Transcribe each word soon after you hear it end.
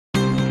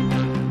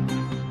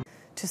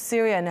To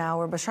Syria now,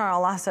 where Bashar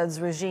al-Assad's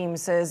regime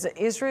says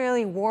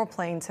Israeli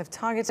warplanes have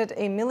targeted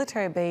a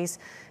military base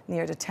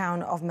near the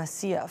town of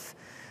Masyaf.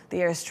 The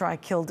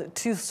airstrike killed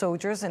 2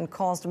 soldiers and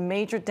caused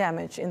major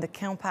damage in the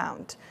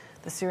compound.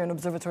 The Syrian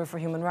Observatory for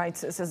Human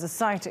Rights says the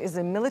site is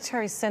a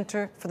military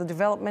center for the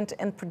development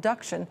and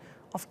production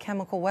of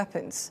chemical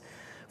weapons.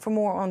 For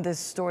more on this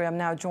story, I'm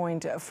now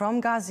joined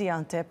from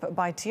Gaziantep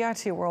by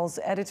TRT World's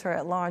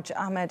editor-at-large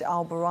Ahmed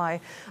Al-Barai.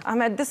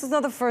 Ahmed, this is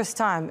not the first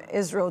time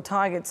Israel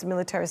targets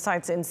military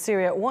sites in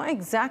Syria. What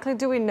exactly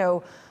do we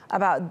know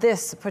about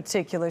this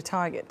particular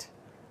target?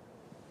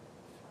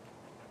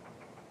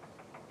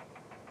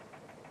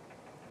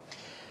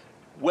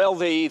 Well,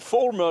 the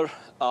former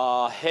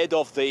head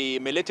of the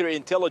military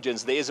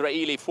intelligence, the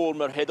Israeli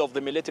former head of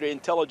the military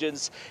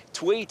intelligence,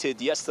 tweeted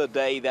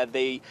yesterday that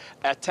the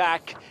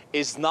attack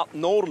is not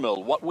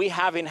normal. What we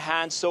have in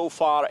hand so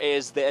far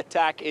is the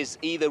attack is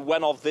either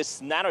one of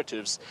these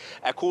narratives.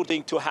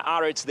 According to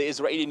Haaretz, the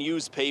Israeli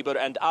newspaper,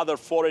 and other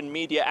foreign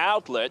media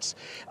outlets,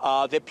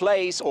 the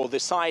place or the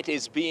site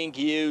is being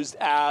used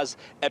as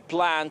a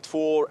plant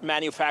for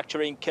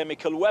manufacturing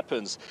chemical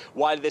weapons,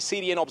 while the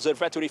Syrian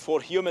Observatory for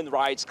Human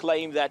Rights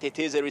claim that it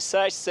is a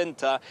research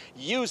center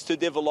used to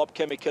develop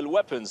chemical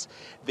weapons.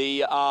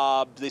 The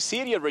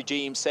Syrian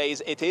regime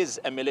says it is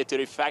a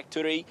military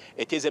factory,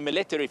 it is a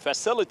military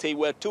facility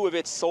where 2 of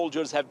its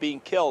soldiers have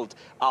been killed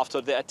after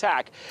the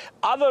attack.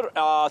 Other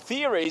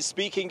theories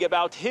speaking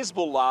about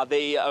Hezbollah,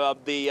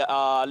 the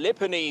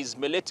Lebanese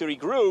military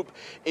group,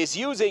 is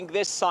using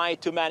this site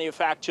to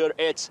manufacture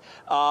its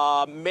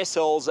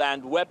missiles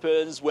and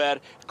weapons, where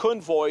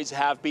convoys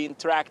have been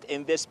tracked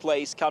in this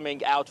place,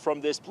 coming out from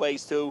this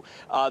place to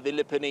the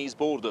Lebanese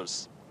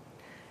borders.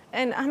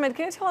 And Ahmed,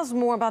 can you tell us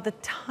more about the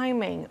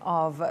timing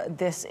of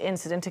this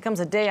incident? It comes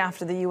a day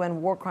after the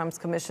UN War Crimes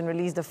Commission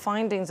released the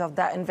findings of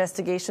that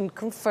investigation,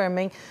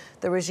 confirming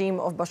the regime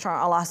of Bashar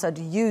al-Assad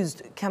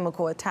used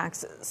chemical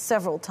attacks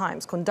several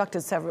times,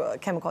 conducted several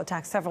chemical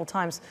attacks several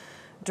times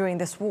during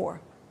this war.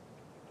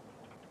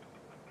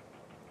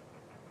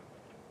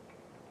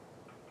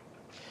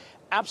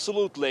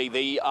 Absolutely.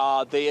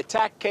 The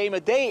attack came a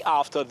day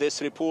after this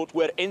report,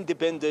 where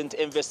independent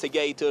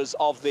investigators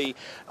of the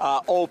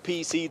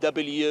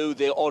OPCW,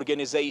 the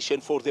Organization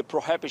for the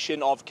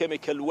Prohibition of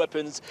Chemical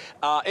Weapons,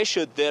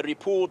 issued their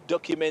report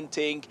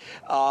documenting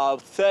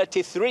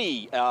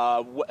 33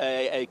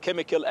 a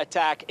chemical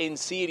attack in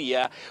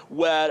Syria,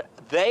 where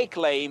they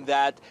claim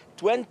that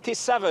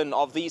 27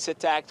 of these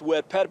attacks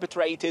were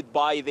perpetrated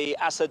by the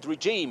Assad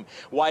regime,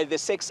 while the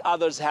 6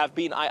 others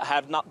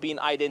have not been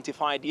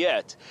identified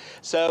yet.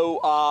 So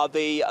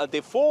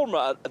the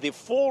former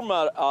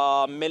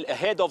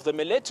head of the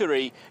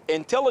military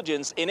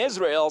intelligence in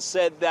Israel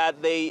said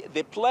that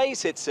the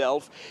place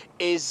itself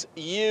is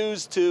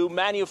used to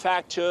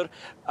manufacture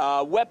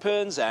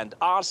weapons and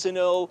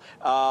arsenal,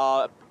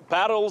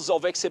 barrels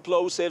of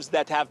explosives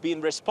that have been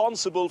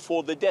responsible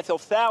for the death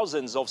of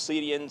thousands of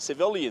Syrian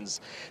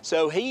civilians.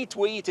 So he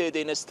tweeted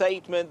in a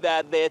statement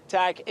that the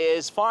attack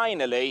is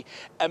finally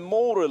a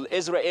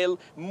Israel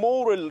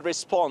moral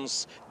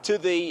response to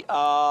the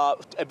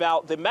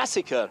about the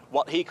massacre,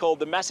 what he called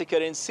the massacre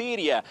in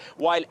Syria,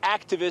 while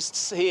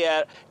activists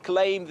here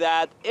claim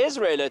that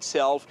Israel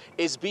itself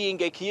is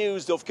being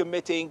accused of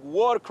committing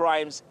war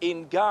crimes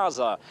in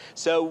Gaza.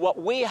 So what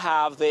we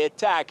have, the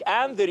attack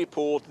and the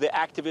report, the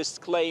activists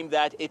claim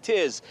that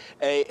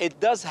it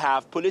does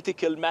have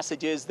political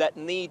messages that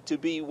need to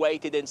be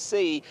waited and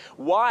see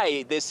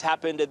why this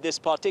happened at this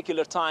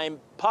particular time,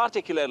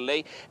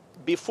 particularly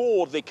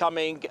before the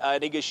coming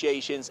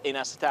negotiations in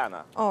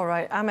Astana. All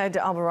right, Ahmed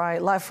Al-Barai,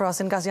 live for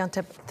us in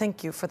Gaziantep.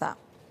 Thank you for that.